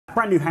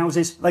Brand new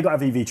houses, they got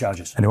to have EV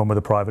chargers. Anyone with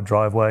a private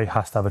driveway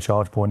has to have a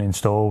charge point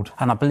installed.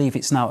 And I believe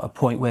it's now at a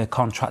point where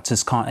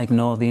contractors can't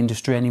ignore the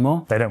industry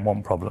anymore. They don't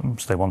want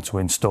problems, they want to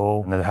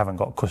install, and they haven't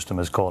got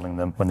customers calling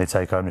them when they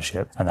take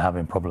ownership and they're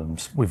having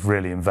problems. We've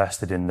really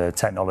invested in the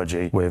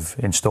technology with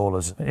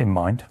installers in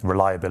mind,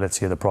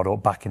 reliability of the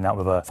product, backing that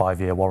with a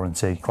 5-year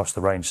warranty across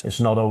the range. It's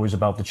not always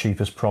about the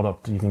cheapest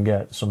product you can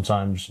get.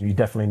 Sometimes you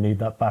definitely need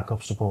that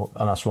backup support,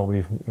 and that's why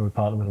we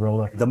partner with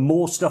Rolec. The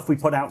more stuff we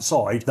put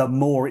outside, the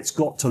more it's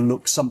got to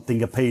look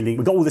something appealing.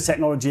 We've got all the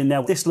technology in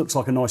there. This looks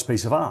like a nice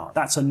piece of art.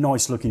 That's a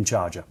nice looking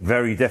charger.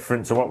 Very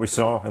different to what we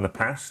saw in the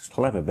past.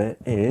 Clever bit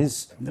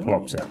is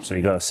plops out. So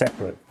you got a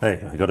separate. There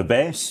you go. You got a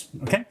base.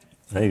 Okay.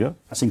 There you go.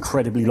 That's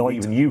incredibly light.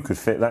 Even you could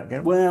fit that,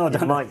 Gary. Well, I You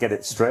don't might get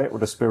it straight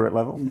with a spirit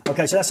level.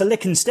 Okay, so that's a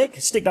lick and stick.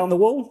 Stick down the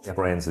wall.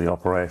 Brains of the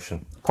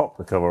operation. Pop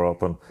the cover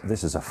open.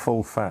 This is a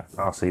full fat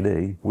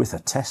RCD with a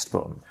test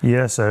button.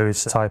 Yeah, so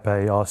it's a Type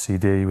A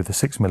RCD with a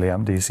 6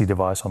 milliamp DC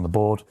device on the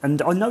board.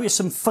 And I noticed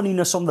some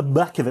funniness on the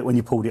back of it when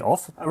you pulled it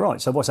off. All right,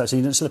 so what's that? So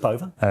you didn't slip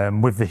over?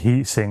 With the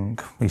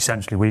heatsink,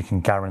 essentially we can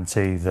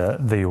guarantee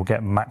that you'll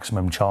get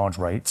maximum charge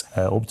rate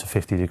up to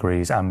 50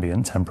 degrees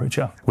ambient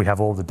temperature. We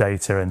have all the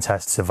data and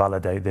tests to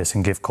validate this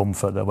and give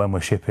comfort that when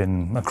we're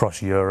shipping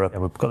across Europe,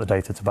 we've got the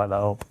data to back that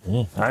up.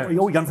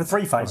 You're going for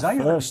 3-phase, are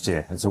you? First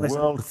year. It's a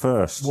world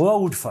first.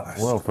 World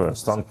first. World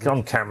first.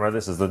 On camera,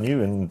 this is the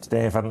new, and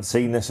Dave hadn't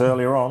seen this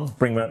earlier on.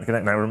 Bring back the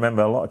Connect. Now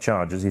remember, a lot of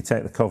chargers, you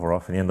take the cover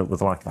off and you end up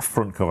with like a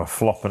front cover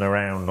flopping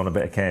around on a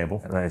bit of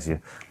cable. And there's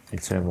your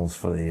terminals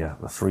for the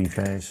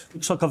 3-phase.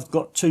 Looks like I've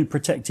got 2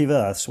 protective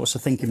earths. What's the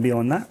thinking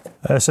behind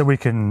that? So we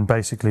can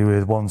basically,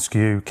 with one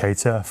SKU,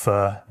 cater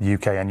for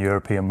UK and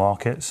European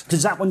markets.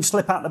 Does that one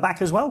slip out the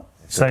back as well?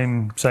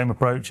 Same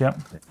approach, yeah.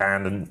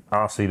 And an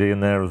RCD in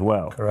there as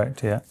well.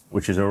 Correct, yeah.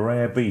 Which is a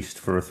rare beast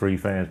for a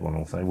 3-phase one,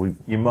 I'll say.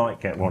 You might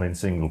get one in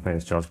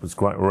single-phase charge, but it's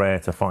quite rare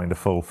to find a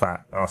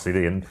full-fat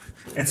RCD, and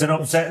it's an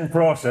upsetting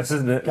process,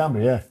 isn't it? It can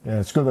be, yeah.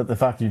 It's good that the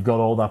fact you've got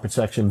all that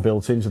protection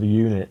built into the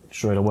unit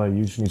straight away.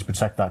 You just need to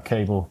protect that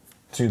cable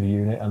to the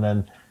unit, and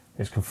then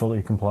it's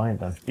fully compliant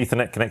then.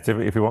 Ethernet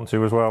connectivity if you want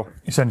to as well.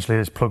 Essentially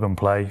it's plug and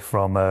play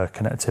from a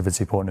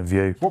connectivity point of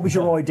view. What was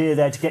your idea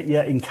there to get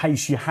you in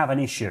case you have an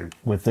issue?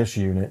 With this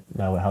unit,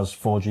 now it has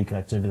 4G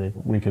connectivity.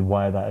 We could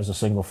wire that as a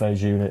single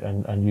phase unit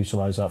and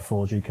utilise that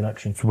 4G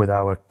connection. With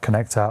our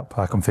Connect app,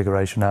 our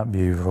configuration app,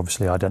 you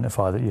obviously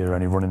identify that you're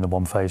only running the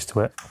one phase to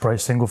it. Operate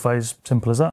single phase, simple as that.